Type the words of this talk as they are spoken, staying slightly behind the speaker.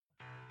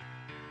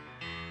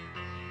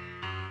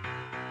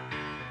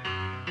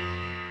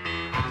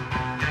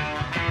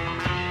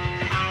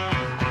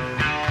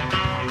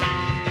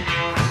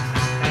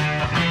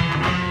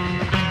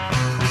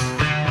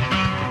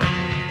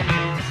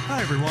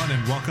everyone,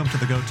 and welcome to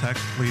the Go Tech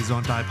Please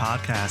Don't Die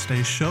podcast,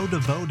 a show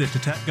devoted to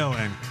tech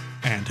going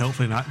and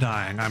hopefully not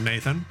dying. I'm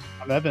Nathan.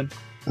 I'm Evan.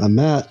 I'm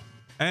Matt.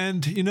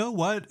 And you know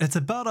what? It's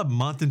about a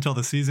month until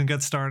the season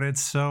gets started,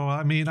 so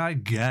I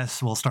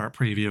guess we'll start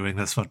previewing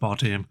this football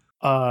team.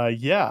 I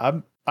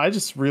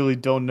just really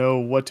don't know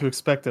what to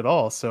expect at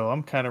all, so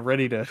I'm kind of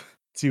ready to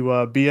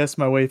BS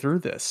my way through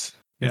this.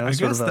 Yeah, I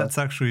guess that's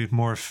actually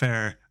more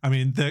fair. I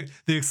mean, the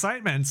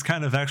excitement's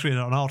kind of actually at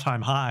an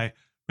all-time high,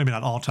 maybe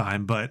not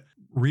all-time, but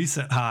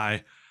recent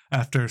high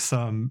after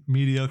some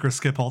mediocre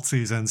skip halt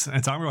seasons.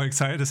 And so I'm really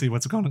excited to see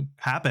what's going to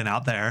happen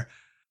out there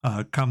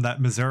come that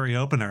Missouri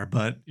opener.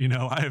 But,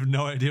 I have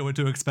no idea what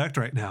to expect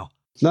right now.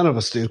 None of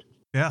us do.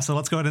 Yeah, so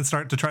let's go ahead and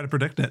start to try to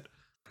predict it.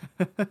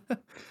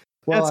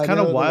 Well, it's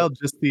kind of wild,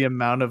 just the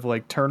amount of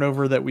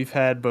turnover that we've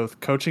had, both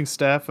coaching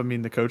staff. I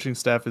mean, the coaching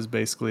staff is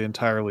basically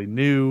entirely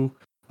new.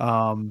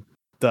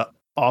 The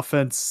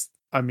offense,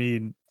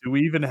 do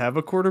we even have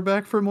a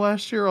quarterback from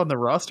last year on the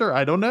roster?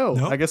 I don't know.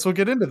 Nope. I guess we'll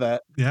get into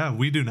that. Yeah,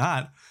 we do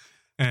not.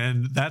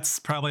 And that's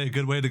probably a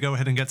good way to go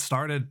ahead and get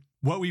started.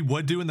 What we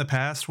would do in the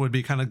past would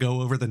be kind of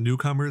go over the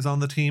newcomers on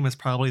the team as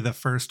probably the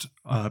first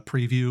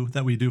preview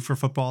that we do for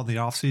football in the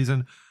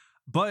offseason.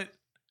 But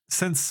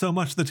since so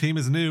much of the team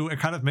is new, it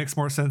kind of makes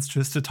more sense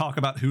just to talk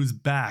about who's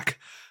back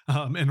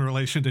in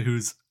relation to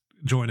who's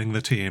joining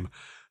the team.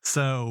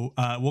 So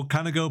we'll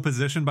kind of go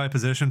position by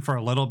position for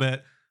a little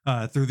bit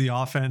through the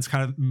offense,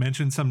 kind of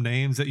mention some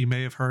names that you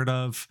may have heard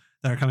of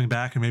that are coming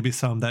back and maybe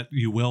some that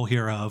you will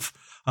hear of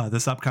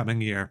this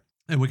upcoming year.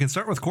 And we can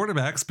start with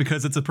quarterbacks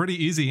because it's a pretty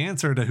easy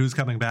answer to who's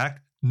coming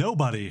back.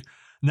 Nobody.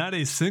 Not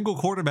a single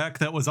quarterback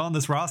that was on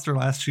this roster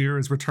last year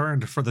is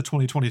returned for the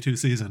 2022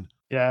 season.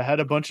 Yeah, I had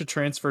a bunch of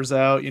transfers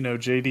out.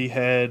 JD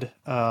Head,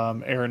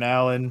 Aaron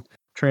Allen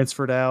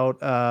transferred out.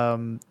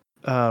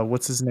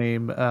 What's his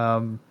name?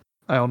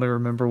 I only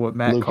remember what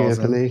Matt Luke calls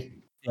Anthony.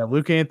 him. Yeah,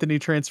 Luke Anthony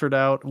transferred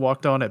out,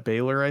 walked on at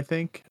Baylor, I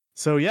think.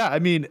 So, yeah,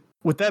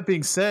 with that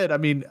being said,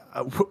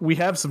 we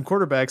have some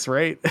quarterbacks,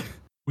 right?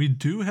 We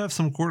do have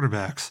some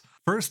quarterbacks.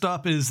 First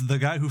up is the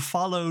guy who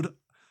followed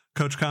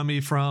Coach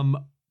Cummey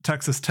from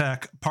Texas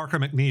Tech, Parker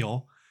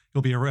McNeil.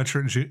 He'll be a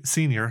redshirt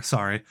senior,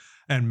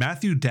 and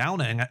Matthew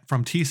Downing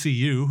from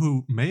TCU,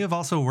 who may have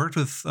also worked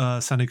with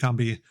Sonny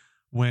Cumbie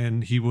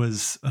when he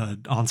was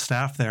on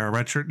staff there, a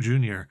redshirt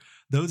junior.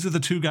 Those are the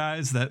two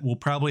guys that we'll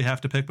probably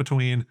have to pick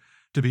between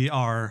to be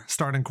our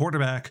starting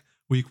quarterback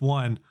week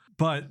one.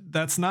 But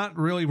that's not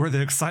really where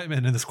the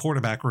excitement in this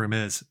quarterback room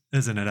is,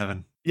 isn't it,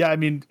 Evan? Yeah,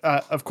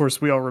 of course,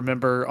 we all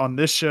remember on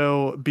this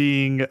show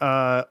being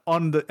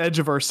on the edge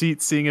of our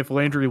seats, seeing if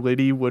Landry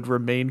Liddy would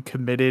remain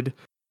committed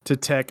to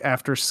Tech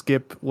after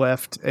Skip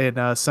left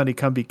and Sonny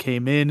Cumbie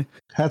came in.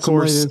 Had some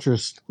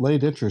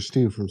late interest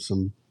too from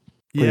some.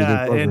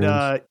 Yeah,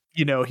 and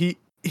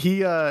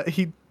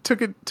he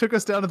took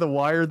us down to the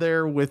wire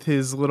there with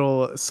his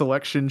little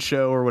selection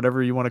show or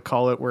whatever you want to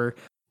call it, where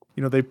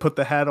they put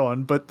the hat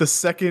on, but the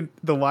second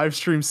the live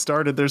stream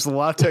started, there's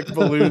latex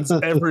balloons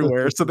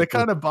everywhere. So they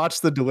kind of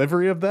botched the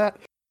delivery of that,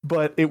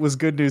 but it was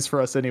good news for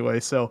us anyway.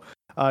 So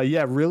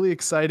really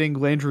exciting.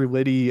 Landry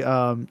Liddy,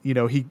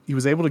 he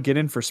was able to get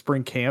in for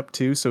spring camp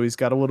too. So he's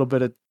got a little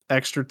bit of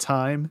extra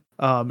time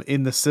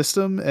in the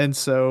system. And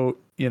so,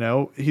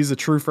 he's a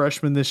true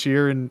freshman this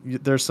year and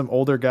there's some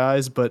older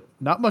guys, but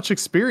not much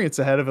experience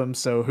ahead of him.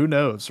 So who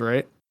knows,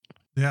 right?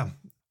 Yeah.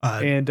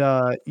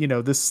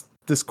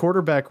 This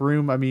quarterback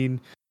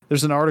room,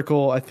 there's an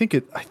article, I think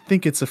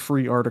it's a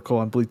free article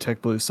on Bleed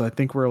Tech Blue, so I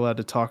think we're allowed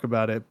to talk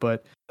about it.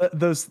 But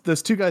those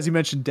two guys you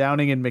mentioned,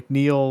 Downing and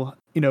McNeil,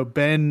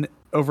 Ben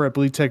over at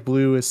Bleed Tech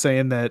Blue is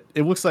saying that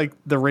it looks like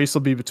the race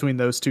will be between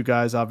those two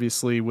guys,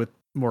 obviously with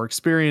more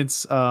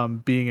experience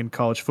being in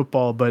college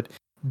football. But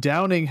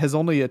Downing has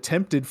only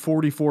attempted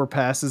 44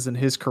 passes in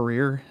his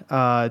career,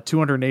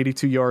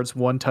 282 yards,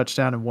 1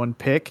 touchdown and 1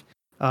 pick.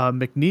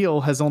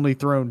 McNeil has only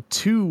thrown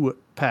 2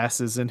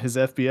 passes in his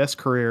FBS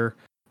career,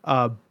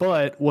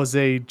 but was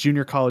a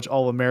junior college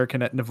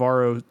All-American at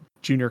Navarro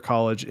Junior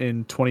College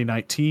in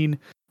 2019.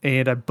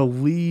 And I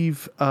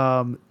believe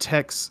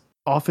Tech's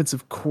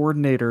offensive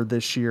coordinator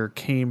this year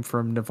came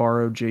from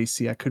Navarro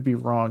JC. I could be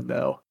wrong,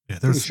 though. Yeah,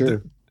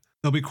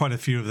 there'll be quite a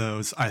few of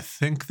those. I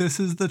think this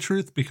is the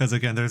truth because,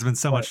 again, there's been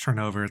so much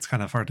turnover. It's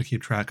kind of hard to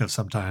keep track of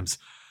sometimes.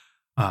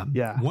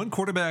 One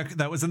quarterback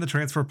that was in the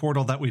transfer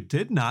portal that we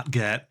did not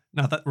get,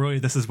 not that really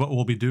this is what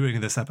we'll be doing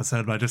in this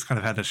episode, but I just kind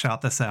of had to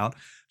shout this out.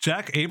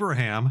 Jack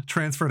Abraham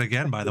transferred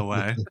again, by the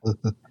way.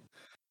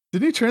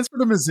 Did he transfer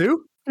to Mizzou?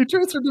 He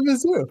transferred to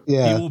Mizzou.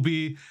 Yeah. He will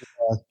be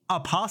a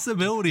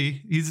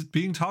possibility. He's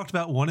being talked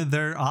about one of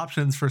their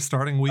options for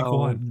starting week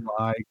one. Oh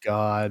my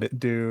God,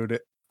 dude.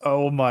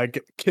 Oh my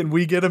God. Can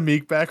we get a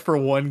Meek back for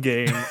one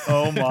game?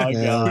 Oh my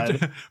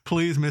God.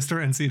 Please,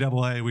 Mr.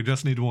 NCAA, we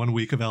just need 1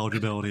 week of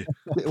eligibility.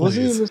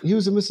 He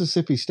was at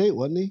Mississippi State,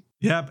 wasn't he?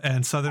 Yep,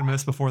 and Southern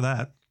Miss before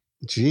that.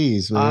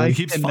 Jeez, man. He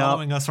keeps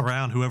following us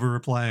around, whoever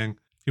we're playing.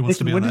 He wants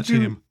to be on that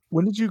team.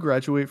 When did you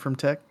graduate from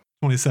Tech?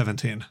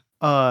 2017.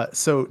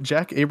 So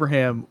Jack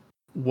Abraham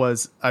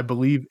was, I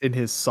believe, in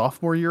his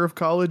sophomore year of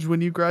college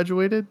when you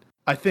graduated.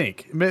 I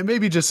think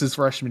maybe just his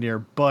freshman year,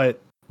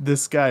 but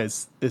this guy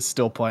is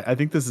still playing. I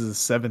think this is his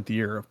 7th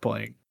year of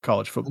playing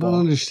college I football.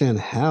 don't understand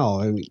how.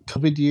 I mean,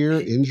 COVID year,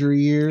 injury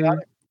year. Yeah,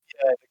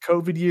 the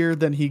COVID year,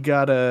 then he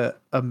got a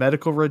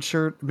medical red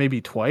shirt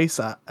maybe twice.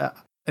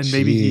 And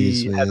maybe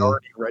he had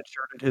already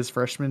redshirted his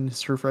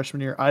true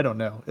freshman year. I don't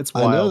know. It's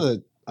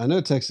wild. I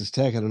know Texas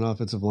Tech had an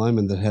offensive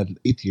lineman that had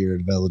 8th year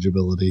of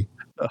eligibility,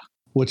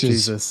 which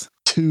is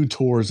 2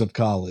 tours of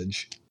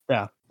college.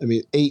 Yeah. I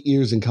mean, 8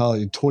 years in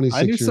college, 26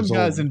 years old. I knew some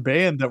guys in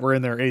band that were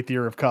in their 8th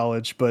year of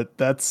college, but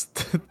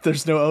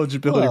there's no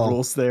eligibility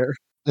rules there.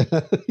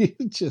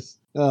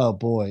 Oh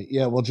boy.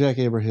 Yeah. Well, Jack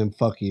Abraham,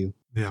 fuck you.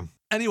 Yeah.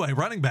 Anyway,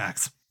 running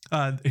backs.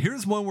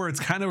 Here's one where it's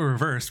kind of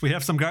reversed. We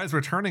have some guys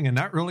returning and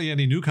not really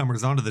any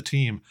newcomers onto the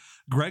team.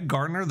 Greg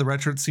Gardner, the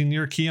redshirt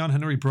senior, Keon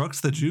Henry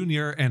Brooks, the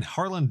junior, and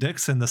Harlan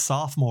Dixon, the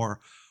sophomore,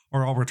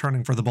 are all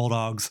returning for the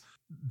Bulldogs.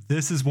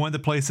 This is one of the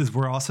places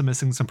we're also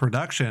missing some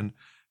production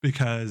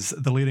because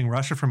the leading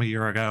rusher from a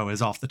year ago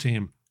is off the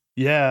team.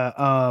 Yeah.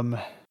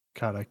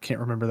 God, I can't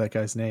remember that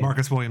guy's name.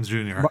 Marcus Williams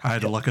Jr. I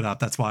had to look it up.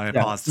 That's why I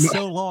paused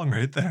so long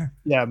right there.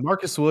 Yeah,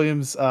 Marcus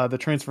Williams, the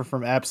transfer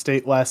from App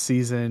State last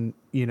season,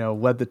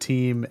 led the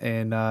team,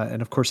 and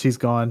of course he's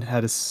gone,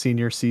 had his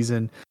senior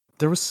season.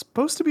 There was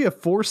supposed to be a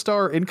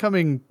 4-star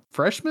incoming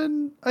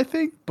freshman, I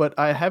think, but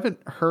I haven't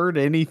heard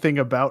anything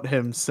about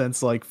him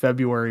since like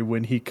February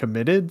when he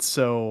committed,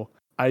 so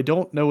I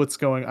don't know what's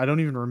going. I don't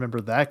even remember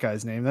that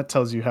guy's name. That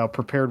tells you how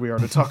prepared we are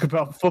to talk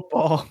about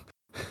football.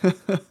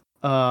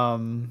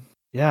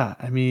 Yeah,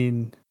 I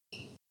mean,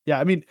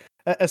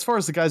 as far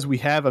as the guys we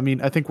have,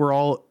 I think we're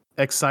all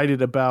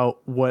excited about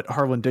what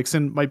Harlan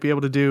Dixon might be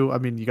able to do. I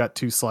mean, you got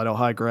 2 Slidell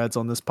High grads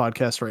on this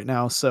podcast right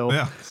now, so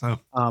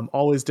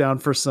always down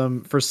for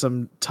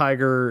some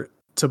Tiger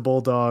to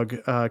Bulldog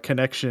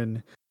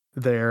connection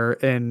there.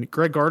 And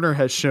Greg Gardner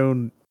has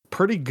shown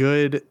pretty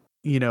good,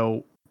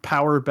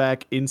 power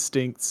back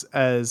instincts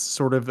as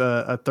sort of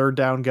a third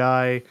down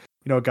guy.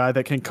 A guy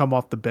that can come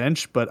off the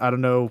bench, but I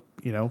don't know,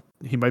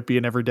 he might be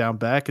an every down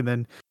back. And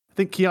then I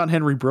think Keon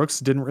Henry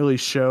Brooks didn't really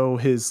show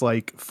his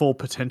like full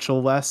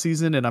potential last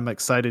season. And I'm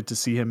excited to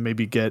see him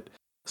maybe get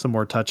some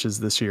more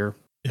touches this year.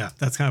 Yeah,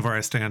 that's kind of where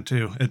I stand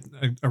too.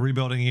 A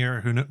rebuilding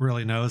year, who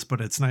really knows,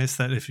 but it's nice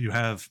that if you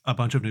have a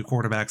bunch of new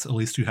quarterbacks, at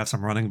least you have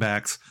some running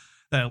backs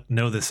that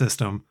know the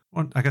system.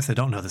 Well, I guess they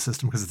don't know the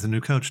system because it's a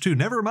new coach too.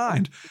 Never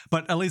mind.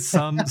 But at least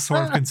some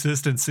sort of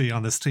consistency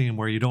on this team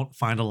where you don't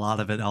find a lot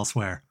of it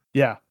elsewhere.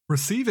 Yeah.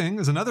 Receiving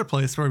is another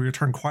place where we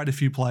return quite a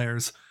few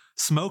players.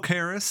 Smoke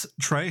Harris,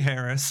 Trey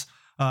Harris,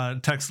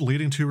 Tech's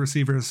leading 2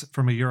 receivers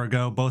from a year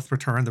ago, both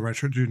returned, the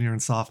redshirt junior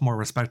and sophomore,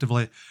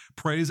 respectively.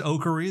 Praise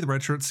Okari, the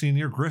redshirt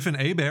senior. Griffin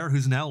Hebert,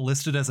 who's now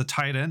listed as a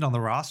tight end on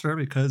the roster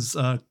because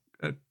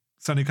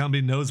Sonny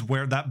Cumbie knows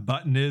where that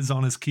button is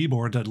on his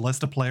keyboard to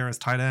list a player as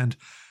tight end.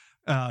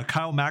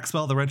 Kyle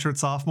Maxwell, the redshirt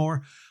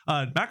sophomore.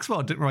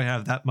 Maxwell didn't really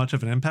have that much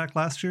of an impact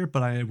last year,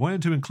 but I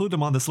wanted to include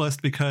him on this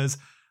list because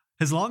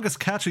his longest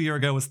catch a year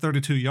ago was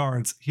 32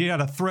 yards. He had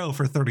a throw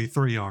for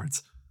 33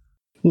 yards.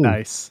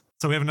 Nice.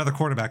 So we have another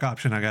quarterback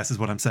option, I guess, is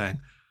what I'm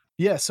saying.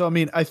 Yeah. So,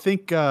 I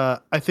think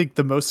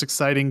the most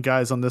exciting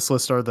guys on this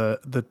list are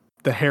the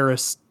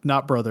Harris,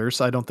 not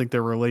brothers. I don't think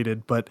they're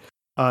related, but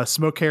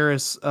Smoke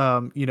Harris,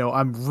 I'm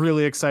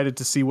really excited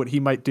to see what he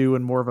might do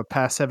in more of a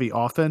pass heavy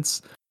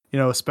offense,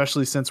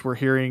 especially since we're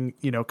hearing,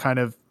 kind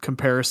of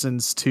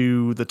comparisons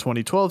to the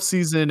 2012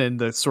 season and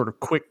the sort of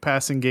quick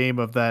passing game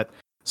of that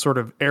sort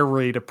of air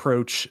raid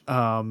approach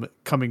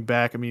coming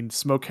back. I mean,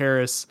 Smoke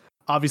Harris,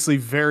 obviously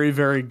very,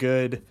 very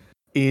good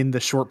in the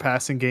short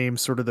passing game,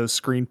 sort of those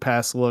screen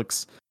pass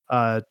looks.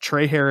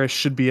 Trey Harris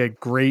should be a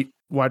great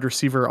wide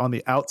receiver on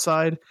the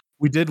outside.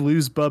 We did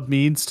lose Bub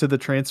Means to the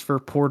transfer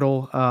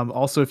portal.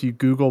 Also, if you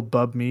Google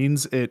Bub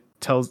Means, it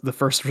tells the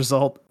first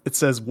result. It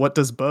says, "What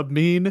does Bub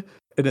mean?"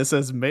 And it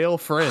says male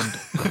friend.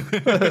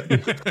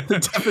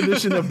 The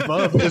definition of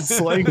bub is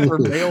slang for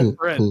male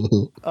friend.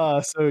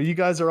 So you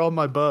guys are all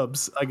my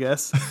bubs, I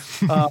guess.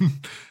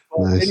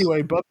 Nice.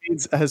 Anyway, Bub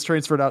Means has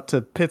transferred out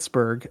to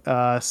Pittsburgh.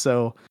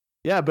 So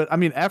yeah, but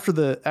after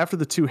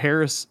the 2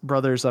 Harris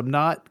brothers, I'm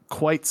not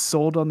quite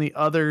sold on the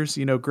others.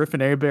 Griffin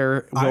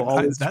Hebert will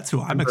always. That's who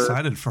I'm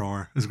excited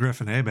for, is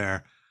Griffin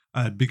Hebert.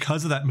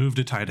 Because of that move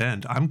to tight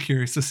end, I'm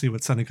curious to see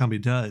what Sonny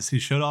Cumbie does. He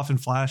showed off in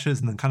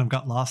flashes and then kind of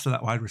got lost in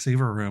that wide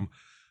receiver room.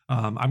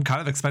 I'm kind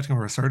of expecting a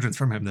resurgence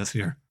from him this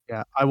year.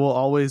 Yeah, I will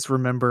always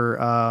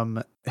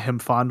remember him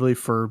fondly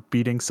for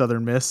beating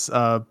Southern Miss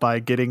by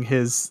getting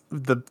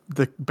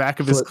the back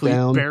of his cleat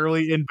down,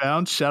 barely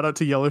inbound. Shout out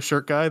to Yellow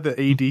Shirt Guy, the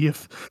AD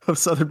of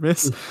Southern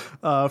Miss,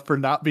 for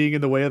not being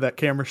in the way of that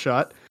camera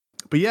shot.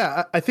 But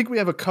yeah, I think we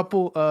have a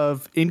couple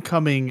of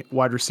incoming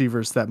wide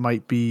receivers that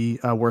might be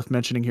worth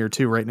mentioning here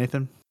too, right,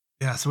 Nathan?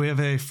 Yeah, so we have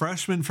a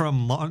freshman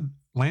from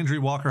Landry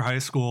Walker High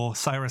School,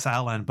 Cyrus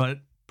Allen, but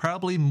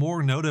probably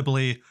more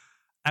notably,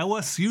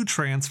 LSU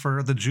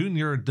transfer, the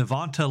junior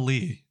Devonta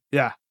Lee.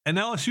 Yeah. An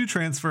LSU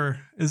transfer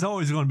is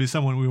always going to be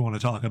someone we want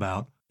to talk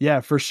about. Yeah,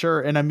 for sure.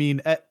 And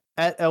at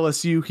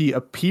LSU, he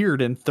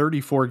appeared in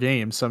 34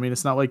 games. So,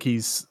 it's not like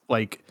he's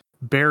like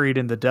buried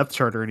in the depth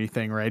chart or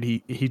anything, right?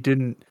 He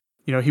didn't,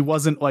 he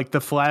wasn't like the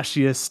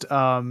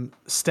flashiest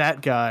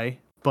stat guy,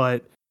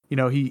 but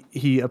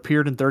he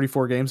appeared in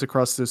 34 games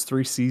across those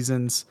 3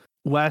 seasons.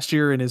 Last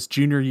year in his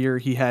junior year,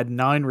 he had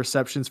 9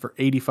 receptions for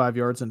 85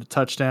 yards and a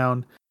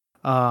touchdown,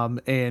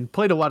 and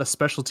played a lot of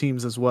special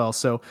teams as well.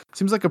 So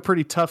seems like a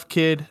pretty tough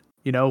kid,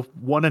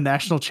 won a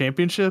national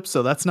championship.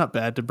 So that's not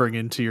bad to bring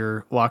into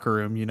your locker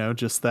room,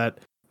 just that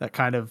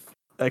kind of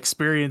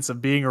experience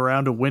of being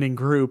around a winning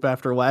group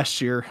after last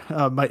year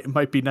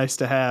might be nice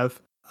to have.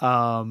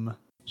 But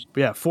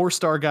yeah,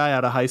 4-star guy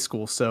out of high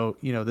school. So,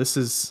 this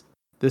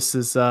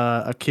is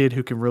a kid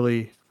who can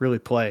really, really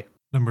play.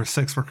 Number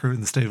 6 recruit in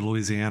the state of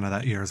Louisiana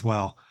that year as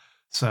well.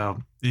 So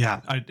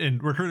yeah,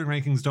 and recruiting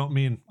rankings don't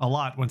mean a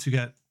lot once you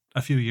get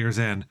a few years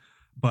in,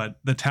 but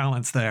the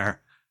talent's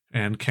there,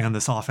 and can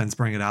this offense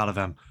bring it out of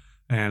him?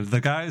 And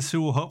the guys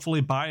who will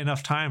hopefully buy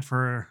enough time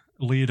for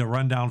Lee to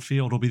run down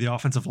field will be the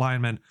offensive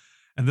linemen.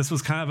 And this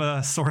was kind of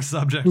a sore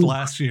subject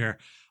last year.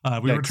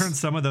 We returned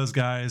some of those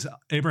guys.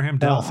 Abraham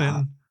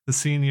Delphin, the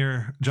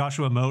senior,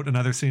 Joshua Moat,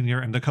 another senior,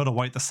 and Dakota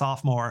White, the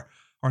sophomore,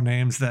 are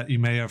names that you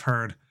may have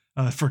heard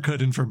for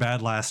good and for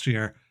bad last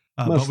year.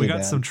 But we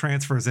got some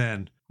transfers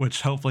in,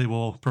 which hopefully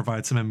will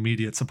provide some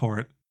immediate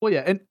support. Well,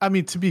 yeah. And I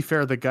mean, to be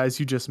fair, the guys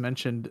you just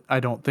mentioned,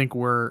 I don't think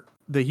were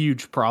the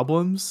huge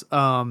problems.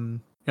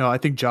 I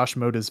think Josh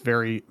Moat is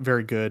very,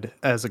 very good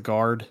as a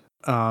guard.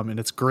 And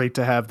it's great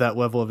to have that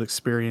level of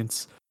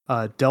experience.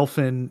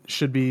 Delphin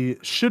should be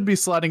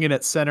sliding in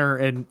at center.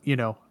 And,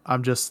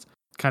 I'm just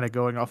kind of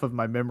going off of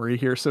my memory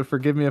here, so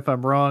forgive me if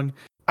I'm wrong.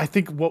 I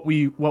think what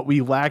we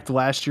lacked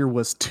last year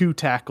was 2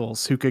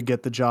 tackles who could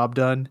get the job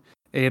done.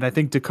 And I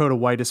think Dakota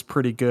White is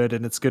pretty good,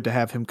 and it's good to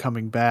have him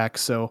coming back.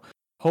 So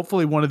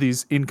hopefully one of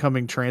these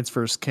incoming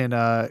transfers can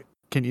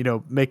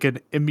make an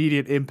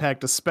immediate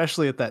impact,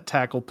 especially at that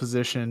tackle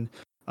position,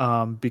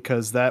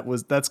 because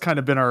that's kind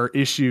of been our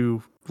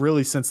issue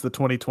really since the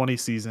 2020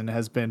 season,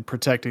 has been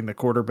protecting the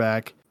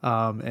quarterback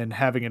and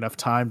having enough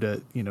time to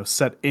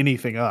set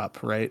anything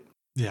up, right?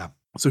 Yeah.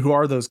 So who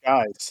are those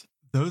guys?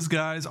 Those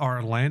guys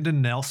are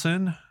Landon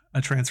Nelson,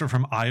 a transfer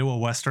from Iowa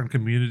Western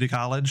Community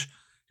College.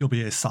 He'll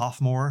be a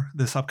sophomore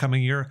this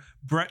upcoming year.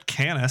 Brett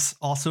Canis,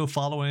 also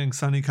following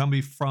Sonny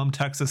Cumbie from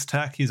Texas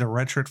Tech. He's a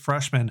redshirt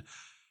freshman.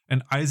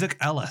 And Isaac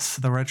Ellis,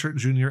 the redshirt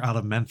junior out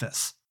of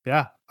Memphis.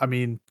 Yeah. I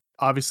mean,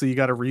 obviously you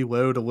got to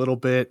reload a little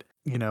bit,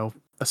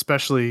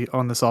 especially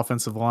on this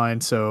offensive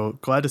line. So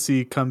glad to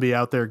see Cumbie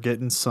out there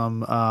getting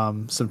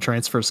some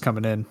transfers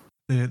coming in.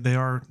 They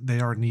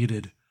are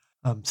needed.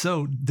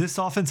 So this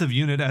offensive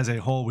unit as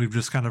a whole, we've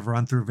just kind of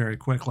run through very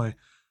quickly.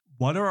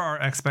 What are our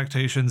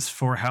expectations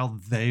for how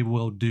they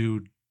will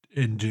do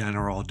in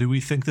general? Do we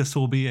think this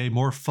will be a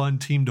more fun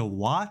team to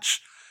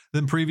watch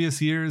than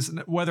previous years?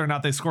 Whether or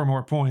not they score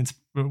more points,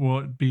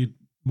 will it be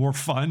more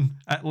fun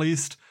at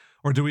least?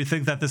 Or do we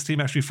think that this team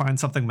actually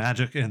finds something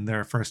magic in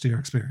their first year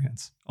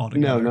experience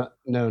altogether?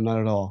 No, not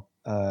at all.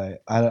 I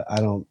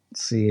don't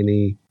see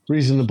any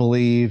reason to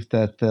believe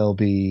that they'll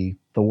be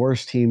the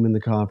worst team in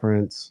the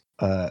conference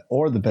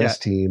or the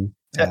best team.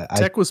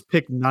 Tech was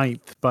picked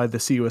 9th by the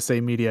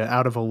CUSA media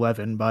out of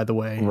 11, by the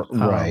way.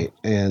 Right.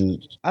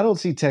 And I don't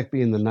see Tech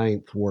being the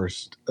 9th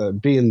worst,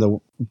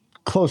 being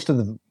close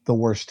to the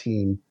worst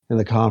team in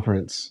the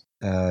conference.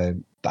 I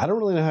don't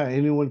really know how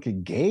anyone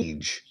could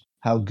gauge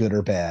how good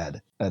or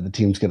bad the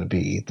team's going to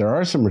be. There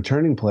are some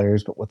returning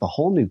players, but with a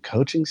whole new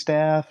coaching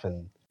staff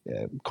and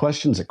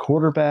questions at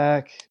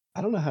quarterback,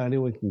 I don't know how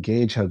anyone can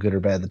gauge how good or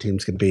bad the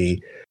team's going to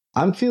be.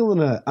 I'm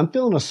feeling a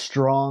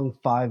strong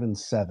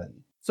 5-7.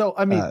 So,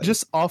 I mean,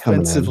 just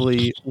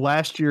offensively,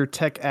 last year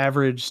Tech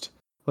averaged,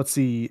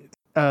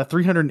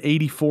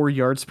 384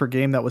 yards per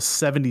game. That was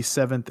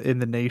 77th in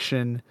the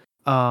nation,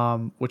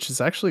 which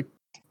is actually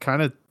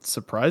kind of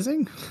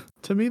surprising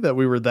to me that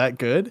we were that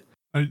good.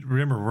 I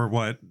remember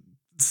we're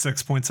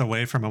 6 points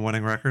away from a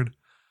winning record.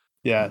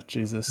 Yeah,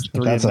 Jesus,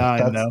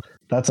 3-9 now.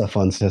 That's a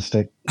fun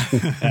statistic.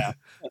 Yeah.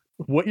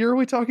 What year are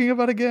we talking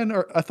about again?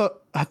 Or I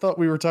thought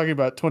we were talking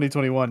about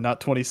 2021,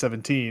 not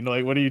 2017.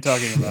 Like, what are you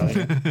talking about?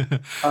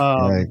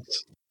 Right.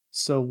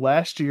 So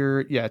last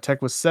year,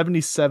 Tech was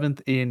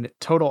 77th in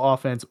total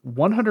offense,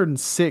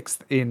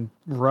 106th in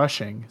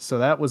rushing. So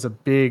that was a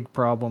big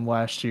problem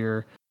last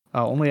year,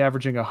 only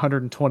averaging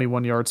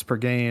 121 yards per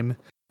game.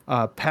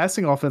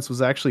 Passing offense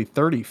was actually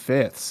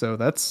 35th. So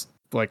that's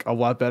like a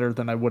lot better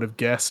than I would have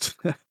guessed.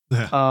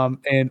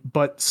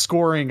 But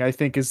scoring, I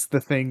think, is the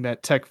thing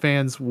that Tech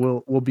fans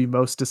will be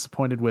most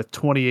disappointed with.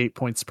 28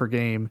 points per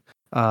game,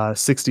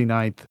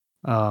 69th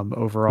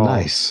overall.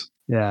 Nice.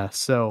 Yeah.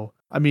 So,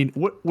 I mean,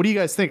 what do you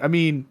guys think? I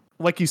mean,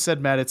 like you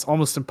said, Matt, it's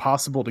almost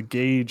impossible to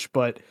gauge,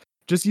 but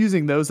just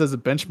using those as a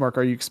benchmark,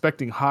 are you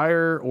expecting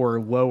higher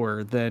or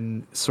lower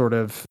than sort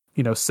of,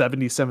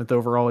 77th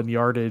overall in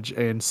yardage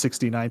and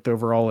 69th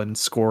overall in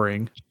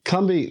scoring?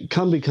 Cumbie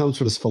comes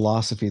from this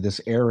philosophy, this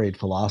air raid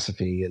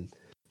philosophy, and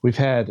we've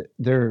had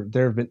there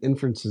have been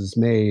inferences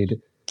made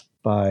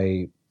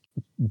by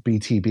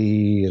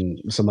BTB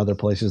and some other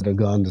places that have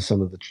gone to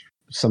some of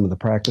the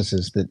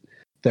practices that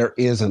there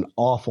is an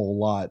awful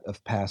lot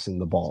of passing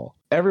the ball.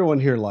 Everyone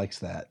here likes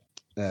that.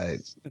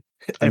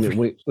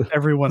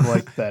 Everyone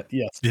likes that.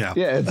 Yes. Yeah.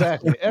 Yeah,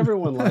 exactly.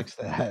 Everyone likes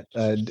that.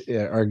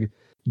 Our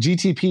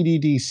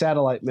GTPDD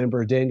satellite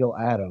member Daniel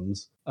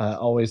Adams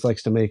always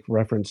likes to make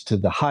reference to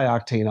the high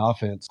octane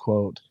offense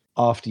quote,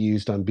 oft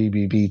used on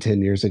BBB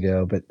 10 years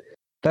ago. But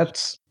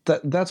that's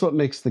what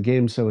makes the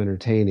game so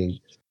entertaining.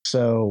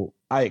 So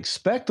I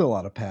expect a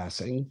lot of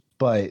passing,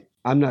 but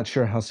I'm not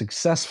sure how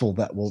successful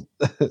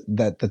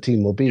that the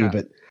team will be. Yeah.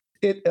 But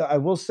I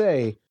will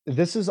say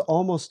this is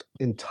almost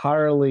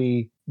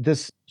entirely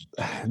this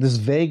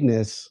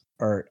vagueness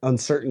or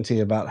uncertainty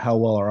about how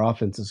well our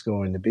offense is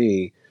going to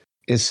be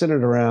is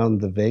centered around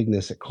the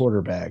vagueness at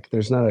quarterback.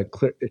 There's not a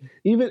clear,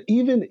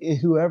 even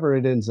whoever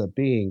it ends up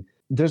being,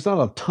 there's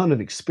not a ton of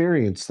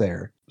experience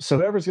there. So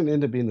whoever's going to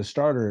end up being the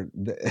starter,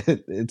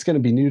 it's going to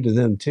be new to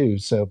them too.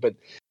 So, but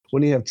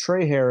when you have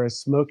Trey Harris,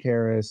 Smoke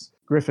Harris,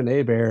 Griffin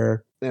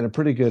Hebert, and a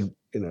pretty good,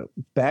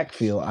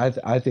 backfield,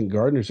 I think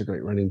Gardner's a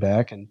great running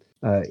back, and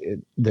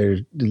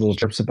there's little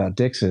trips about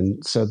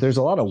Dixon. So there's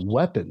a lot of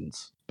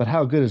weapons, but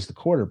how good is the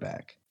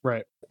quarterback?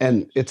 Right.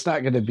 And it's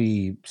not going to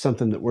be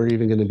something that we're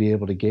even going to be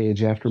able to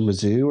gauge after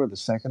Mizzou or the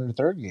second or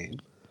third game.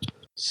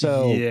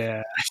 So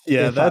yeah,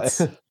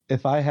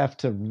 if I have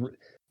to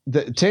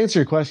answer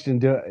your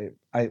question,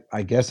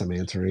 I guess I'm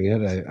answering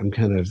it. I'm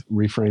kind of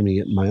reframing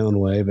it in my own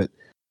way, but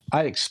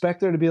I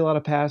expect there to be a lot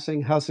of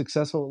passing. How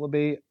successful it will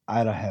be,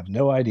 I have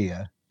no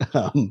idea.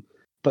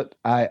 But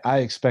I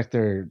expect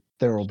there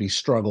will be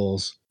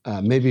struggles,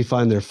 maybe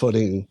find their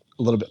footing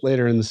a little bit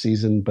later in the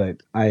season. But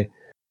I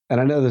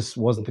know this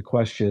wasn't the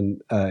question,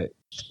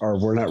 or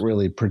we're not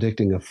really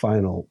predicting a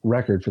final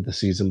record for the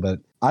season, but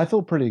I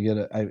feel pretty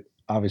good.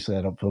 Obviously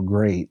I don't feel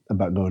great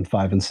about going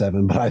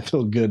 5-7, but I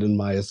feel good in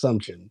my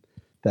assumption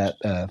that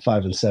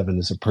 5-7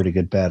 is a pretty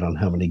good bet on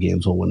how many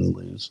games we'll win and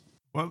lose.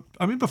 Well,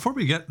 I mean, before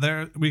we get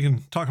there, we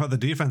can talk about the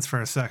defense for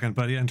a second.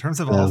 But in terms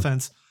of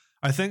offense,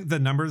 I think the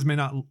numbers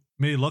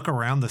may look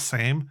around the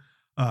same,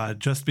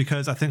 just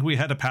because I think we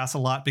had to pass a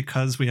lot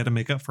because we had to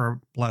make up for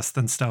less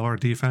than stellar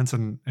defense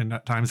and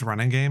at times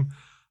running game.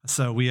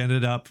 So we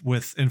ended up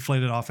with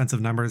inflated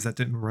offensive numbers that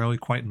didn't really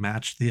quite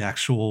match the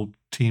actual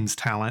team's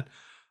talent.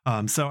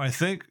 So I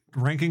think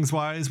rankings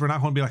wise, we're not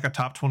going to be like a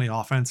top 20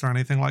 offense or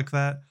anything like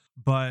that,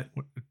 but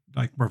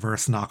like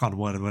reverse knock on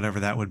wood or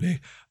whatever that would be.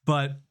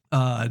 But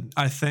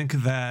I think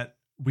that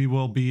we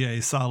will be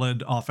a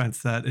solid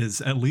offense that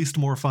is at least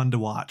more fun to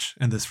watch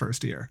in this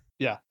first year.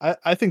 Yeah,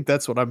 I think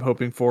that's what I'm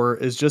hoping for,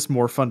 is just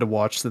more fun to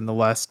watch than the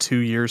last 2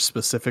 years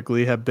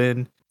specifically have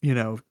been,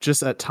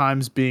 just at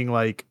times being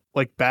like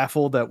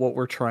baffled at what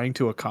we're trying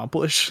to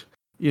accomplish,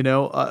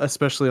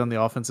 especially on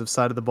the offensive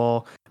side of the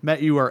ball.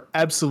 Matt, you are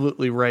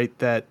absolutely right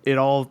that it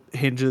all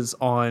hinges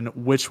on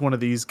which one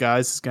of these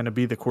guys is going to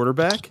be the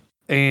quarterback.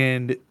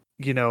 And,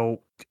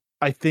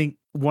 I think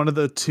one of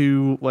the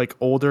two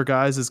older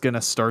guys is going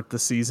to start the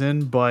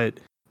season. But,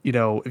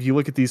 if you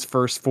look at these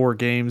first 4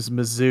 games,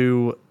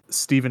 Mizzou,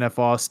 Stephen F.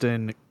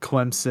 Austin,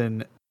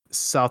 Clemson,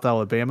 South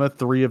Alabama,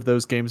 3 of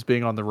those games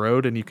being on the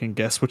road, and you can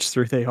guess which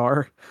 3 they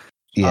are.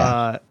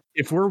 Yeah.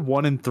 If we're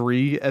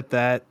 1-3 at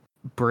that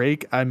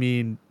break, I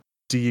mean,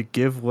 do you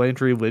give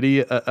Landry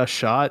Liddy a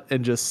shot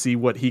and just see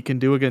what he can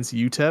do against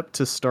UTEP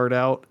to start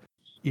out,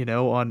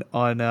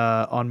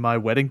 on my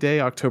wedding day,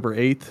 October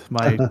 8th,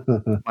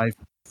 my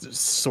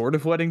sort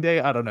of wedding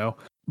day? I don't know.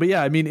 But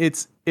yeah, I mean,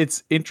 it's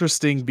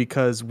interesting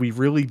because we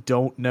really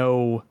don't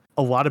know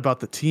a lot about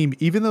the team,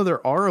 even though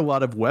there are a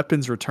lot of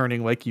weapons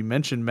returning, like you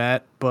mentioned,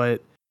 Matt.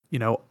 But,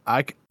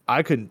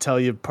 I couldn't tell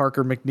you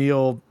Parker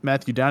McNeil,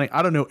 Matthew Downing.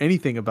 I don't know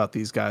anything about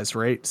these guys,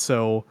 right?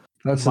 So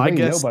that's the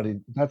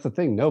thing. That's the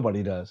thing.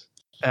 Nobody does.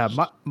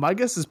 My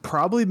guess is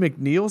probably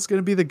McNeil's going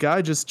to be the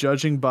guy, just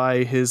judging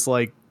by his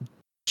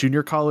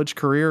junior college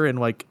career. And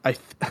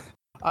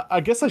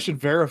I guess I should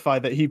verify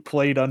that he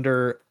played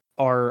under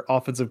our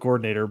offensive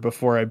coordinator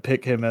before I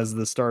pick him as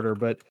the starter.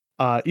 But,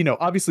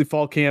 obviously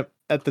fall camp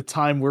at the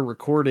time we're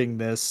recording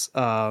this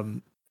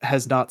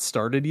has not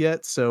started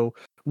yet. So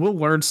we'll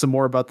learn some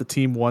more about the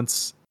team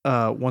once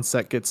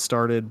that gets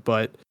started.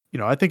 But,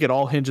 I think it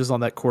all hinges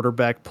on that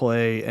quarterback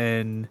play.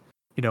 And,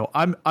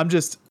 I'm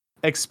just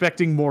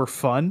expecting more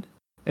fun.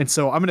 And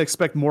so I'm going to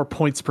expect more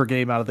points per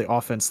game out of the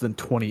offense than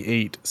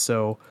 28.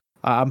 So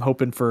I'm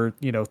hoping for,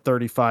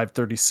 35,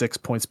 36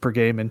 points per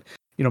game. And,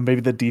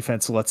 maybe the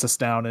defense lets us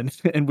down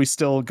and we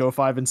still go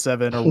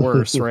 5-7 or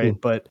worse. Right.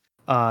 But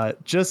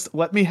just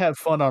let me have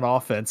fun on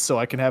offense so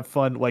I can have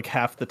fun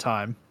half the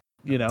time,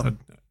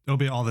 It'll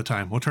be all the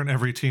time. We'll turn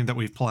every team that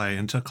we play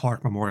into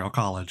Clark Memorial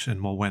College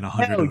and we'll win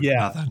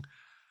 100-0.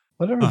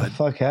 Whatever the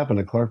fuck happened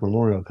to Clark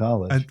Memorial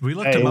College? We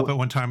looked them up at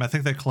one time. I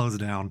think they closed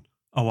down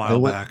a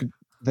while back.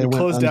 They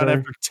closed down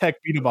after Tech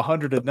beat them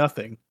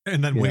 100-0,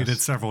 and then waited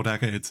several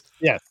decades.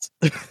 Yes.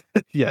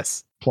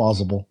 Yes.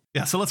 Plausible.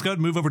 Yeah. So let's go ahead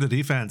and move over to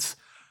defense.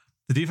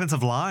 The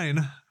defensive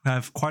line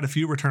have quite a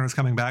few returners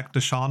coming back.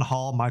 Deshaun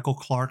Hall, Michael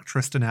Clark,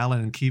 Tristan Allen,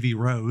 and Kiwi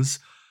Rose.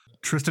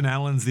 Tristan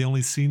Allen's the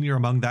only senior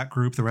among that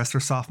group. The rest are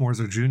sophomores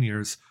or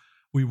juniors.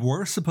 We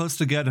were supposed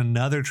to get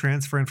another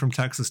transfer in from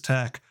Texas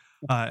Tech,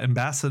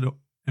 Ambassador.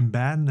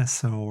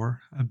 Mbanasaur.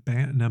 I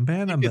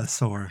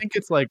think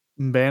it's like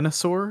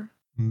Mbanasaur.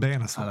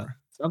 Mbanasaur.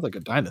 Sounds like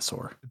a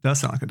dinosaur. It does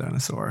sound like a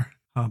dinosaur.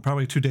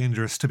 Probably too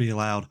dangerous to be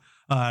allowed.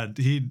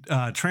 He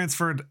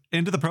transferred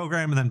into the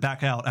program and then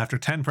back out after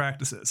 10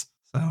 practices.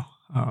 So,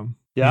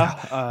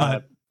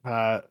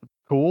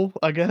 cool,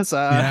 I guess.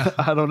 Yeah.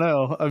 I don't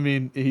know. I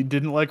mean, he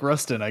didn't like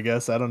Rustin, I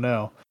guess. I don't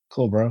know.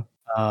 Cool, bro.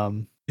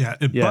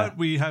 But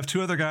we have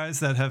two other guys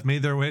that have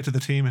made their way to the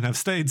team and have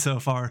stayed so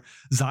far.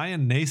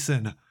 Zion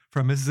Nason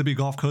from Mississippi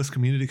Gulf Coast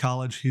Community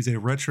College. He's a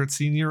redshirt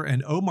senior.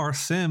 And Omar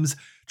Sims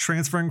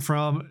transferring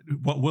from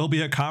what will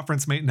be a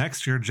conference mate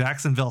next year,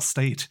 Jacksonville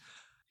State.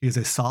 He is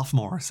a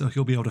sophomore, so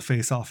he'll be able to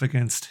face off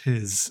against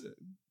his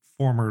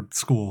former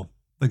school,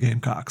 the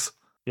Gamecocks.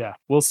 Yeah,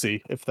 we'll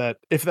see if that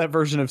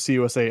version of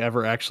CUSA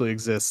ever actually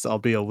exists. I'll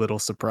be a little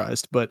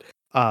surprised. But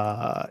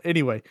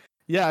anyway,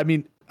 yeah, I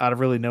mean, I don't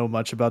really know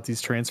much about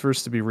these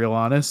transfers, to be real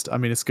honest. I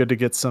mean, it's good to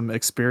get some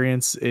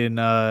experience in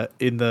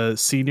the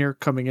senior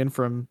coming in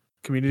from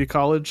community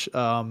college.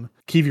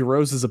 Keevy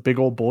Rose is a big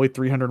old boy,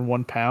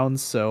 301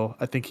 pounds. So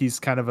I think he's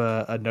kind of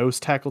a nose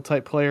tackle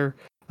type player,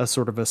 a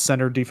sort of a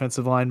center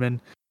defensive lineman.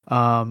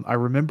 I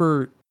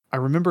remember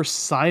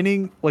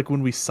signing, like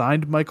when we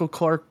signed Michael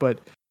Clark, but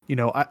you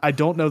know, I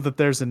don't know that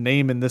there's a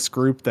name in this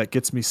group that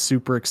gets me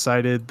super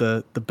excited.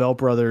 The Bell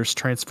brothers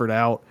transferred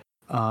out.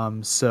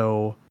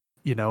 So,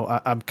 you know,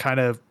 I'm kind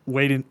of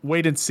wait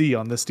and see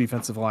on this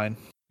defensive line.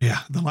 Yeah,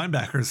 the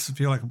linebackers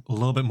feel like a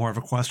little bit more of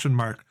a question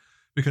mark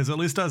because at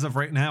least as of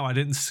right now, I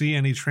didn't see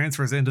any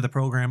transfers into the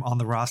program on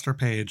the roster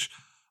page.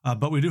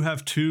 But we do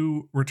have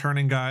two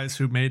returning guys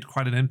who made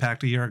quite an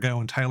impact a year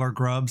ago, and Tyler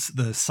Grubbs,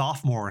 the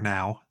sophomore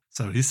now.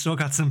 So he's still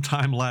got some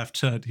time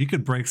left. He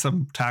could break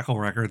some tackle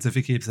records if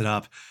he keeps it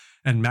up.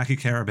 And Mackie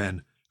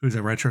Carabin, who's a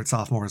redshirt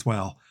sophomore as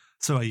well.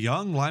 So a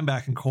young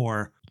linebacking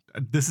core.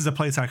 This is a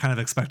place I kind of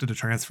expected to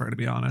transfer, to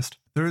be honest.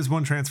 There is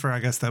one transfer, I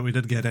guess, that we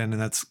did get in,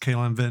 and that's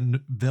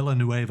Kalen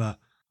Villanueva,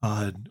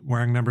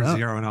 wearing number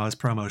 0 in all his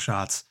promo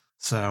shots.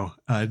 So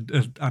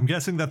I'm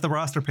guessing that the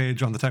roster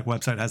page on the Tech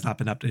website has not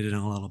been updated in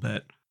a little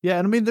bit. Yeah,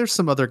 and I mean, there's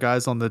some other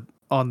guys on the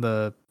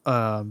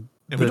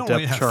we don't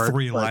really have chart,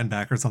 3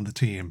 linebackers on the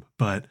team,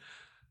 but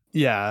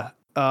yeah.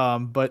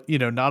 But you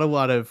know, not a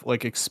lot of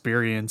like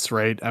experience,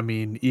 right? I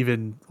mean,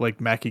 even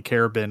like Mackie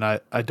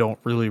Carabin, I don't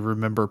really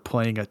remember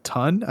playing a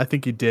ton. I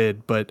think he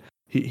did, but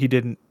he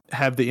didn't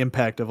have the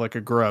impact of like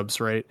a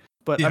Grubbs, right?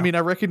 But yeah. I mean, I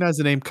recognize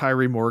the name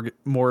Kyrie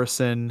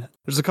Morrison.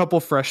 There's a couple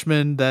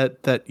freshmen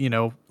that you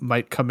know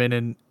might come in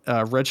and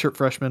redshirt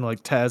freshmen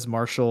like Taz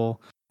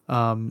Marshall.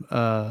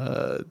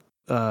 I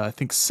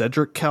think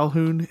Cedric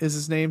Calhoun is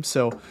his name.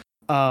 So,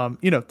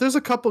 you know, there's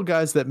a couple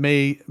guys that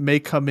may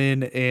come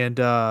in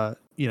and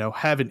you know,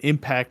 have an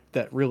impact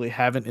that really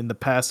haven't in the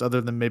past,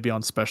 other than maybe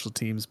on special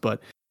teams.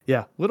 But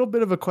yeah, a little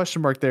bit of a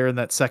question mark there in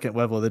that second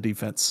level of the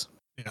defense.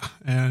 Yeah,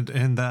 and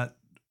in that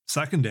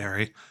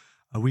secondary,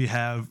 we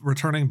have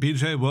returning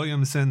BJ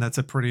Williamson. That's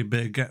a pretty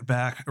big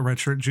back. A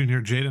redshirt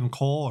junior Jaden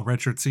Cole, a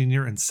redshirt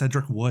senior, and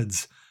Cedric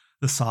Woods,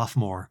 the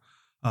sophomore.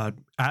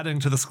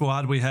 Adding to the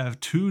squad, we have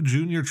 2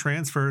 junior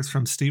transfers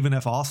from Stephen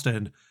F.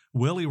 Austin,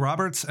 Willie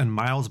Roberts and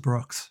Miles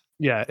Brooks.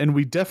 Yeah, and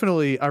we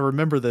definitely, I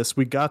remember this,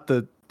 we got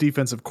the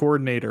defensive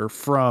coordinator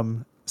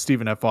from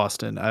Stephen F.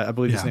 Austin. I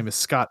believe his name is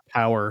Scott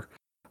Power,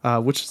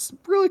 which is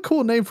a really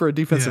cool name for a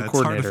defensive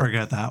coordinator. It's hard to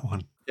forget that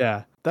one.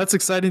 Yeah, that's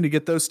exciting to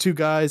get those 2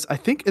 guys. I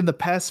think in the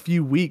past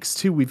few weeks,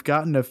 too, we've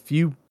gotten a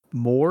few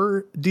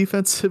more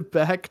defensive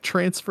back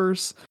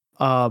transfers.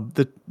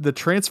 The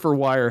transfer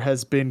wire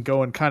has been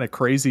going kind of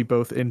crazy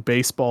both in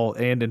baseball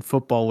and in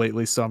football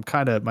lately. So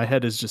my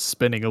head is just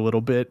spinning a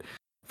little bit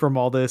from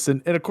all this.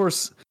 And of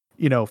course,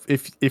 you know,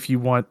 if you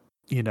want,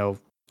 you know,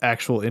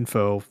 actual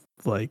info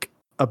like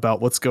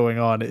about what's going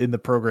on in the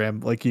program,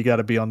 like you got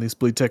to be on these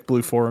Bleed Tech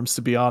Blue forums,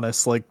 to be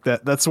honest. Like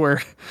that's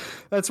where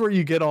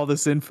you get all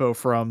this info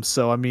from.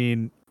 So I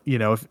mean, you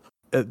know, if,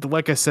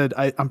 like I said,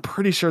 I'm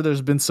pretty sure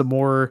there's been some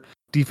more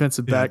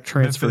defensive back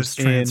transfers.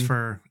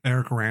 Transfer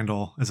Eric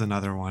Randall is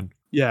another one.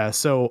 Yeah,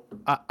 so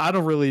I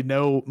don't really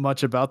know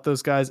much about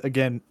those guys.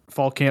 Again,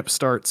 fall camp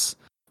starts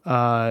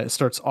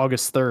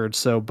August 3rd.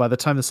 So by the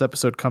time this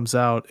episode comes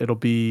out, it'll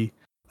be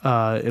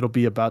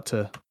about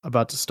to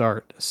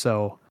start.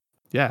 So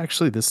yeah,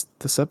 actually this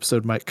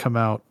episode might come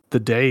out the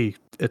day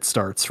it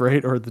starts,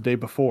 right? Or the day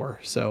before.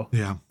 So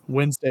yeah,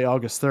 Wednesday,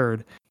 August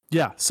 3rd.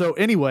 Yeah. So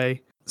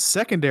anyway,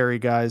 secondary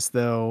guys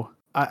though,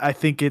 I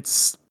think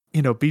it's,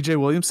 you know, BJ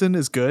Williamson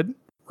is good,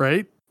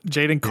 right?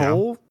 Jaden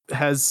Cole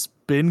has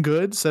been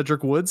good.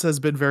 Cedric Woods has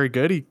been very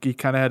good. He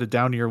kind of had a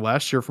down year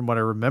last year from what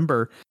I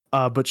remember.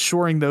 But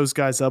shoring those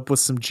guys up with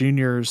some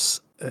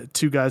juniors,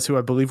 2 guys who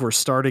I believe were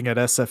starting at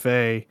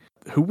SFA,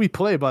 who we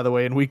play, by the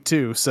way, in week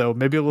 2. So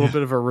maybe a little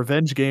bit of a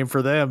revenge game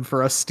for them,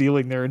 for us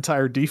stealing their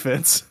entire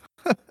defense.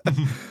 What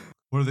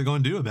are they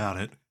going to do about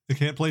it? They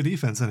can't play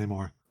defense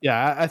anymore.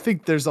 Yeah, I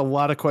think there's a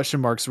lot of question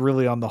marks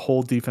really on the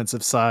whole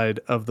defensive side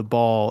of the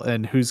ball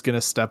and who's going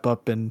to step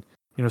up and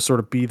sort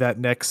of be that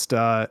next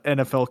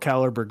NFL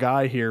caliber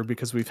guy here,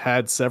 because we've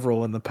had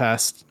several in the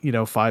past,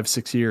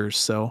 5-6 years.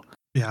 So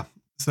yeah.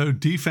 So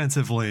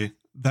defensively,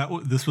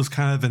 this was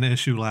kind of an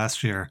issue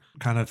last year,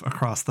 kind of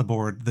across the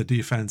board. The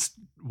defense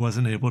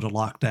wasn't able to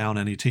lock down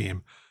any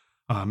team.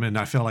 And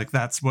I feel like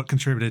that's what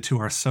contributed to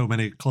our so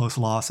many close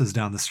losses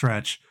down the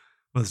stretch,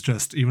 was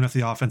just, even if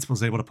the offense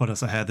was able to put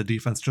us ahead, the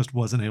defense just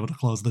wasn't able to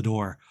close the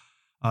door.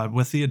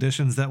 With the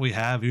additions that we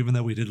have, even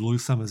though we did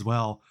lose some as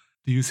well,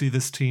 do you see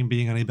this team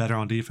being any better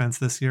on defense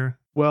this year?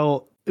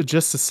 Well,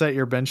 just to set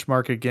your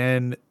benchmark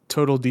again,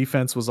 total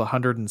defense was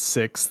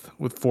 106th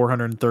with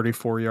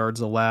 434 yards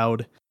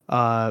allowed.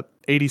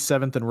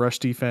 87th in rush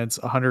defense,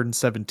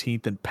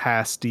 117th in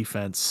pass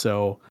defense.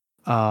 So,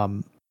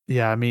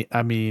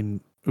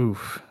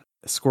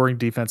 scoring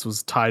defense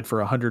was tied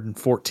for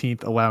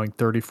 114th, allowing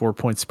 34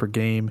 points per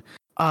game.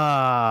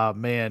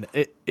 Man,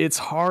 it's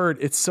hard.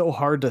 It's so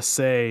hard to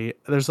say.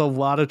 There's a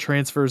lot of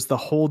transfers. The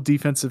whole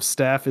defensive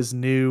staff is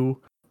new.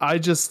 I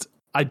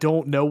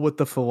don't know what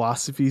the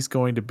philosophy is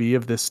going to be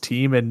of this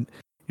team. And,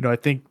 I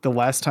think the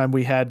last time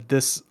we had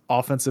this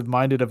offensive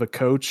minded of a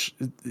coach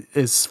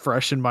is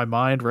fresh in my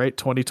mind, right?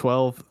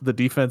 2012, the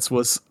defense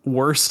was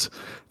worst.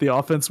 The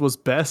offense was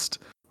best.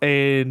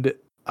 And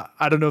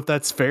I don't know if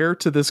that's fair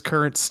to this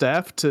current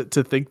staff to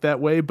think that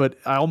way, but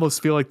I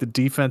almost feel like the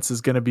defense is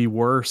going to be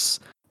worse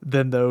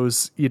than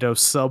those,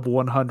 sub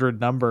 100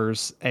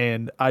 numbers.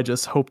 And I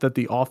just hope that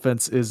the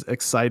offense is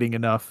exciting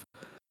enough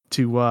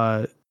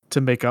to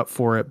make up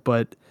for it.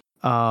 But,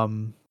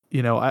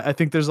 I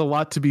think there's a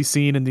lot to be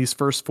seen, and these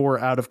first 4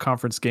 out of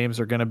conference games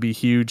are going to be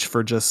huge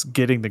for just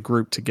getting the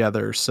group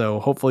together. So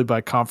hopefully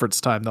by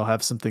conference time, they'll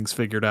have some things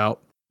figured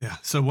out. Yeah.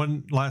 So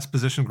one last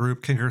position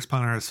group, kickers,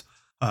 punters.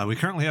 We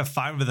currently have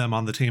 5 of them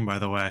on the team, by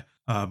the way.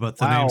 But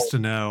the names to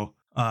know,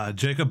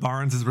 Jacob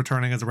Barnes is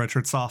returning as a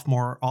redshirt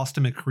sophomore.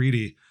 Austin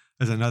McCready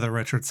is another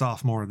redshirt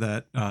sophomore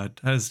that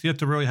has yet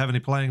to really have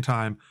any playing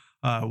time.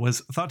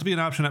 Was thought to be an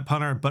option at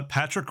punter, but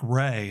Patrick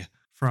Ray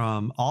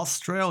from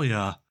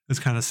Australia is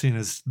kind of seen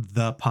as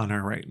the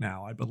punter right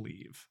now, I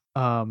believe.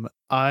 I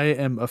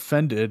am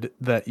offended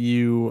that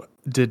you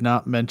did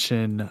not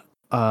mention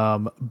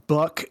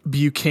Buck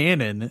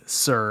Buchanan,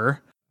 sir.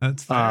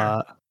 That's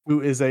fair. Who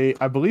is I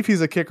believe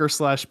he's a kicker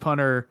 /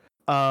 punter,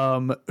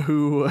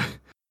 who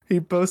he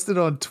posted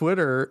on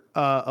Twitter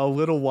a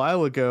little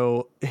while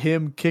ago,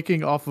 him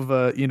kicking off of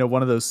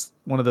one of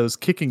those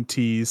kicking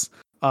tees,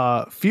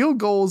 field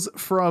goals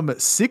from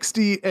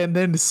 60 and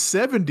then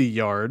 70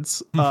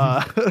 yards.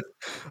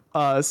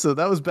 So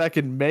that was back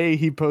in May.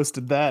 He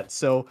posted that.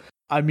 So,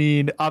 I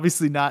mean,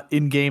 obviously not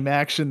in-game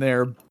action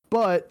there,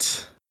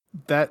 but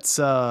that's,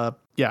 I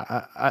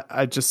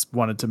just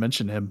wanted to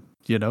mention him,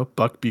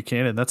 Buck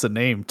Buchanan. That's a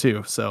name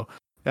too. So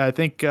I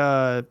think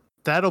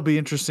that'll be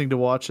interesting to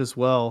watch as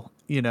well.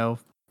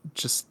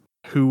 Just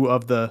who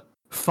of the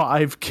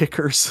 5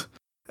 kickers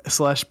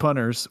 /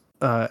 punters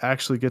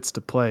actually gets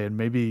to play, and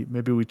maybe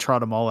we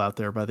trot them all out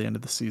there by the end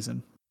of the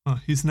season.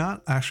 He's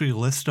not actually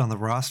listed on the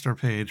roster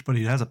page, but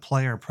he has a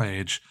player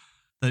page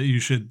that you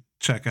should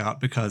check out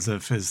because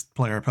of his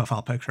player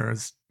profile picture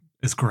is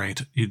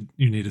great. You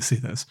need to see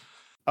this.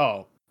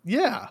 Oh,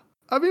 yeah.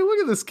 I mean, look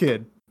at this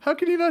kid. How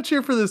can you not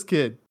cheer for this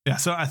kid? Yeah,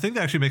 so I think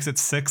that actually makes it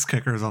 6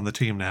 kickers on the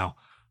team now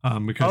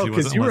because he wasn't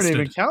listed. You weren't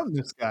even counting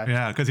this guy.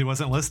 Yeah, because he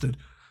wasn't listed.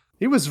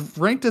 He was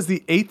ranked as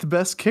the 8th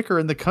best kicker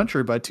in the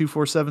country by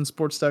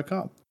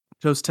 247sports.com.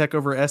 Chose Tech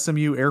over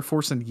SMU, Air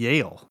Force, and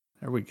Yale.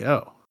 There we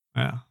go.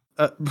 Yeah.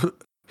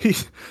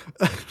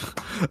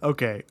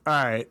 Okay.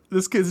 All right.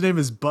 This kid's name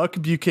is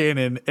Buck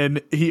Buchanan,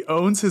 and he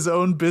owns his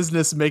own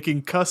business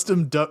making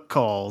custom duck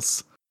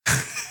calls.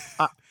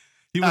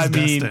 He was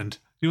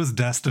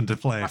destined to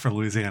play for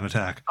Louisiana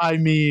Tech. I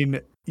mean,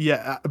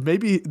 yeah,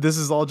 maybe this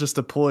is all just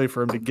a ploy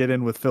for him to get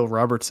in with Phil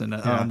Robertson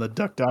on the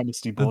Duck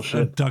Dynasty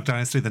bullshit. Duck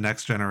Dynasty, the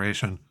next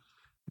generation.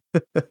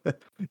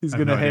 He's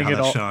gonna hang it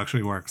all. Show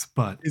actually works,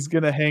 but he's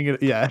gonna hang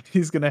it. Yeah,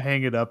 he's gonna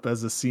hang it up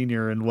as a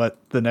senior and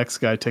let the next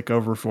guy take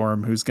over for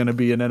him, who's gonna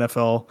be an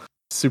NFL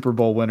Super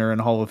Bowl winner and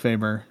Hall of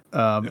Famer.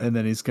 And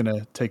then he's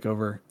gonna take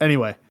over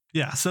anyway.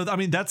 Yeah, so I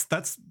mean, that's.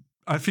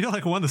 I feel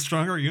like one of the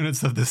stronger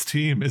units of this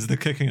team is the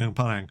kicking and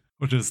punting,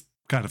 which is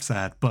kind of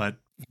sad, but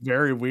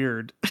very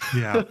weird.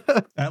 Yeah,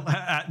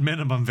 at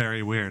minimum,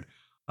 very weird.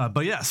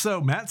 But yeah,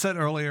 so Matt said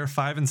earlier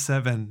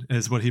 5-7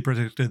 is what he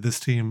predicted this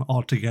team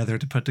altogether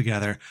to put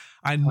together.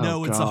 I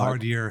know it's a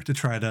hard year to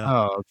try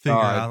to figure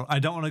out. I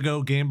don't want to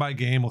go game by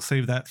game. We'll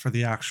save that for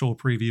the actual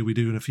preview we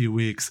do in a few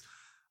weeks.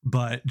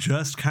 But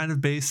just kind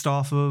of based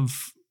off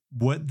of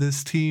what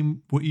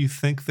you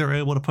think they're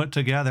able to put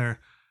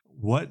together,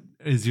 what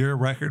is your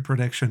record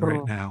prediction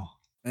right now?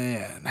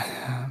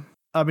 Man,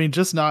 I mean,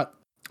 just not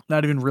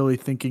even really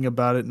thinking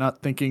about it,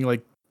 not thinking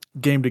like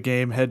game to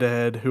game, head to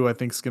head, who I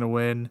think is going to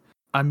win.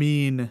 I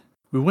mean,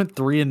 we went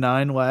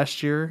 3-9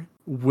 last year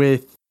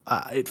with,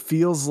 it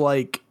feels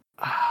like,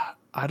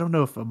 I don't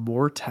know if a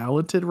more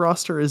talented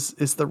roster is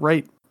the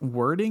right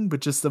wording,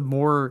 but just a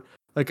more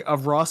like a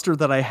roster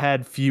that I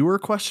had fewer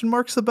question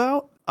marks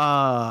about.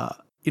 A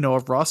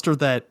roster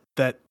that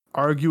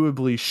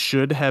arguably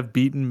should have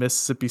beaten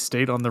Mississippi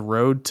State on the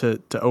road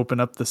to open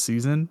up the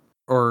season,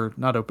 or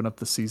not open up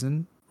the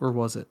season, or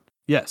was it?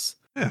 Yes.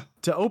 Yeah.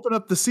 To open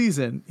up the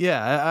season.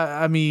 Yeah.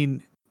 I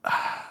mean,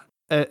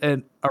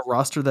 and a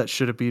roster that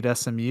should have beat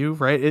SMU,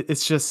 right?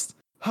 It's just,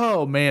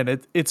 oh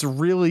man, it's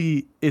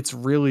really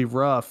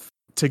rough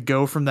to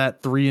go from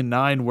that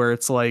 3-9 where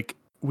it's like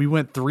we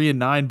went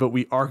 3-9, but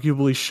we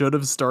arguably should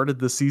have started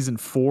the season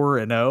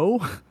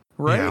 4-0,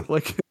 right? Yeah.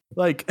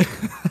 Like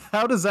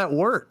how does that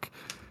work?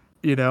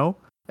 You know?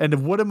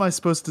 And what am I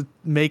supposed to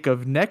make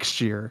of next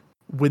year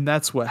when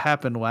that's what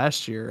happened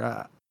last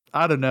year?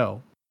 I don't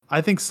know. I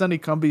think Sonny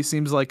Cumbie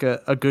seems like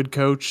a good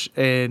coach,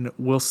 and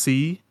we'll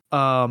see.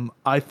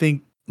 I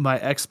think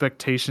my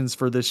expectations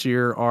for this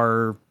year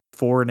are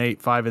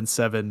 4-8,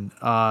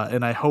 5-7,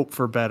 and I hope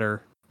for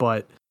better.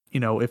 But you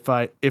know, if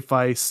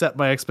I set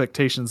my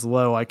expectations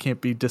low, I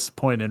can't be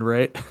disappointed,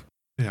 right?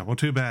 Yeah. Well,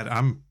 too bad.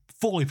 I'm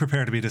fully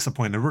prepared to be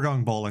disappointed. We're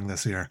going bowling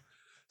this year.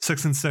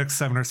 6-6,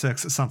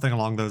 7-6, something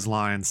along those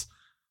lines.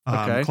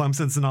 Okay.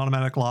 Clemson's an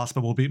automatic loss,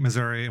 but we'll beat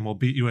Missouri and we'll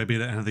beat UAB at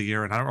the end of the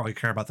year. And I don't really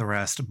care about the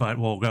rest, but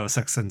we'll go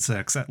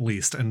 6-6 at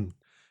least and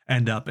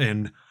end up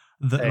in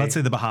let's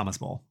say the Bahamas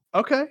Bowl.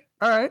 Okay.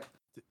 All right.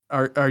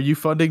 Are you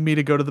funding me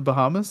to go to the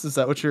Bahamas? Is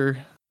that what you're?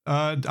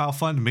 I'll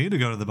fund me to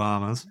go to the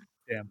Bahamas.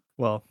 Damn.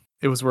 Well,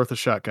 it was worth a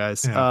shot,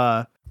 guys.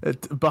 Yeah.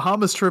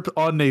 Bahamas trip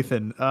on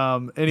Nathan.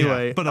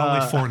 Anyway, yeah, but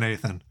only for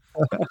Nathan.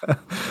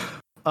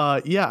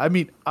 Yeah. I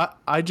mean,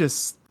 I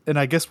just, and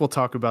I guess we'll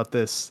talk about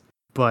this,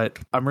 but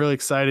I'm really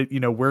excited. You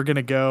know, we're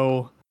gonna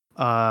go.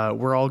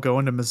 We're all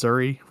going to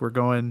Missouri. We're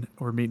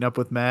meeting up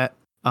with Matt.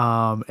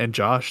 And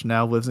Josh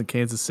now lives in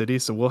Kansas City,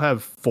 so we'll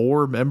have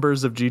 4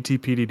 members of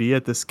GTPDD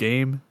at this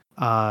game.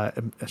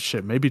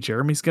 Shit, maybe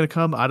Jeremy's gonna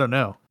come. I don't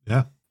know.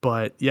 Yeah.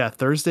 But yeah,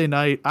 Thursday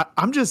night.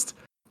 I'm just,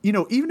 you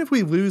know, even if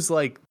we lose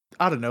like,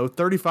 I don't know,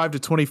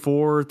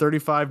 35-24,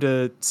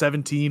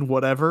 35-17,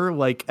 whatever,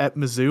 like at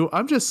Mizzou,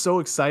 I'm just so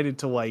excited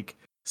to like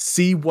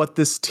see what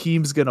this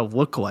team's gonna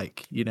look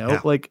like. You know,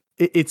 like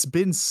it's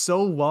been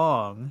so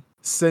long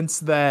since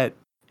that.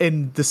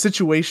 And the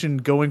situation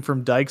going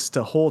from Dykes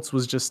to Holtz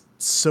was just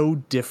so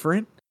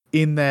different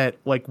in that,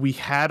 like, we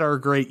had our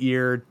great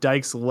year.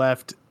 Dykes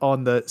left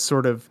on the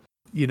sort of,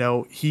 you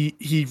know,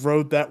 he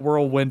rode that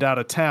whirlwind out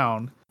of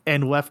town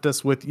and left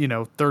us with, you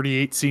know,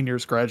 38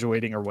 seniors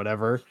graduating or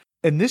whatever.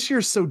 And this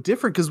year's so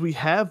different because we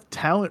have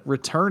talent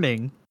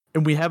returning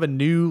and we have a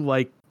new,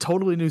 like,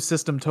 totally new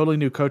system, totally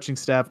new coaching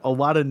staff, a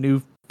lot of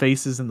new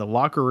faces in the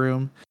locker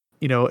room.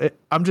 You know,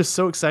 I'm just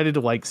so excited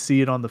to, like, see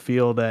it on the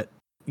field at,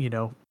 you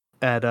know,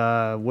 at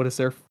what is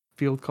their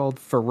field called?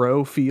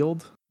 Faurot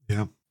Field.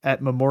 Yeah.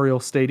 At Memorial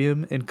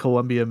Stadium in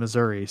Columbia,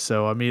 Missouri.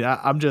 So I mean,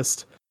 I'm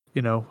just,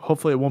 you know,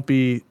 hopefully it won't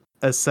be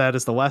as sad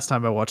as the last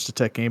time I watched a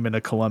Tech game in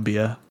a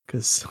Columbia,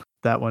 because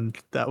that one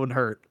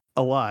hurt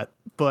a lot.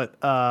 But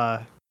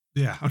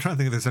yeah, I'm trying to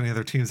think if there's any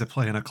other teams that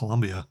play in a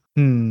Columbia.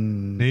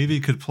 Hmm. Navy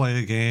could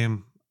play a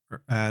game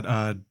at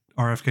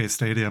RFK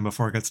Stadium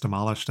before it gets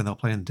demolished, and they'll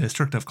play in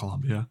District of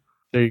Columbia.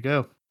 There you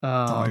go.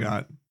 That's all I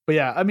got. But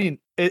yeah, I mean,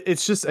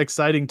 it's just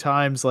exciting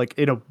times, like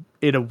in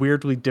a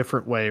weirdly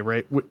different way,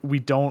 right?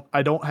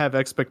 I don't have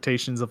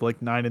expectations of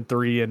like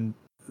 9-3 and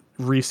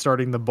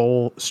restarting the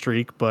bowl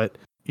streak, but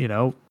you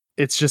know,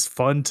 it's just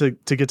fun to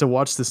get to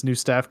watch this new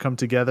staff come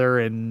together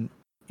and,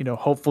 you know,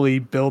 hopefully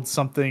build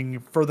something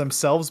for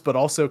themselves, but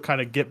also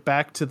kind of get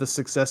back to the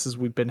successes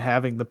we've been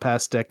having the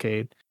past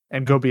decade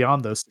and go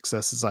beyond those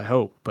successes, I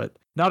hope, but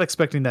not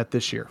expecting that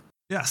this year.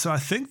 Yeah, so I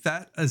think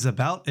that is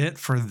about it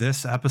for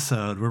this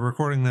episode. We're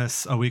recording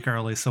this a week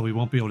early, so we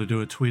won't be able to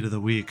do a tweet of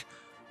the week.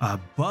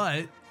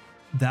 But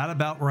that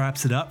about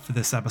wraps it up for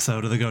this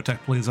episode of the Go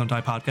Tech Please Don't Die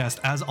podcast.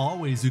 As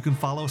always, you can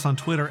follow us on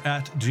Twitter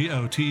at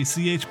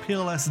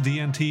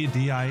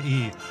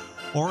GOTCHPLSDNTDIE,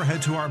 or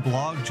head to our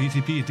blog,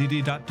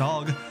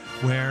 gtpdd.dog,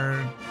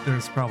 where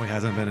there's probably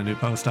hasn't been a new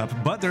post up,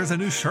 but there's a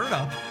new shirt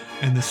up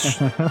in the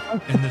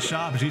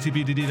shop,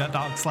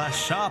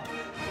 gtpdd.dog/shop.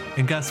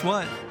 And guess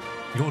what?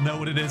 You'll know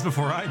what it is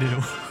before I do.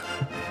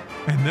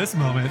 In this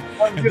moment,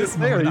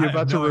 are you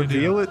about to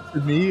reveal it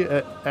to me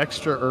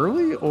extra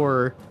early,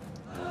 or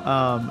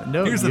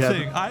no? Here's the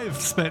thing: I've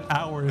spent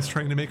hours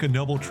trying to make a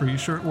Noble Tree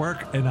shirt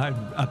work, and I'm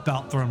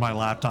about throwing my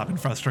laptop in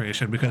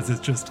frustration because it's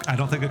just, I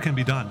don't think it can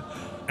be done.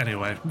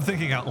 Anyway, I'm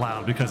thinking out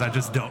loud because I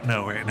just don't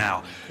know right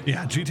now.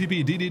 Yeah,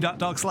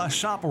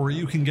 gtpdd.dog/shop, where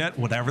you can get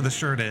whatever the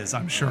shirt is.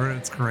 I'm sure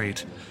it's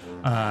great.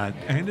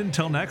 And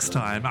until next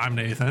time, I'm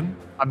Nathan.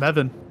 I'm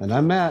Evan. And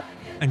I'm Matt.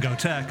 And Go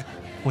Tech,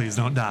 please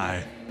don't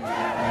die.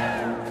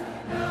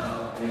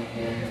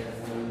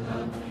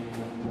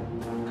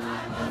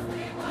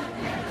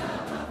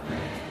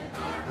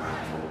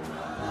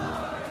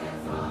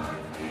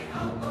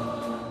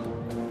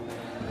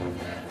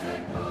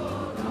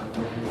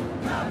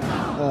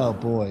 Oh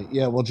boy.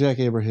 Yeah, well, Jack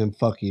Abraham,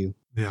 fuck you.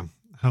 Yeah,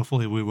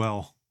 hopefully we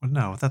will.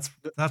 No, that's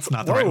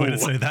not the right way to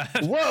say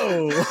that.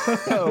 Whoa.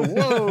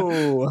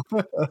 Whoa.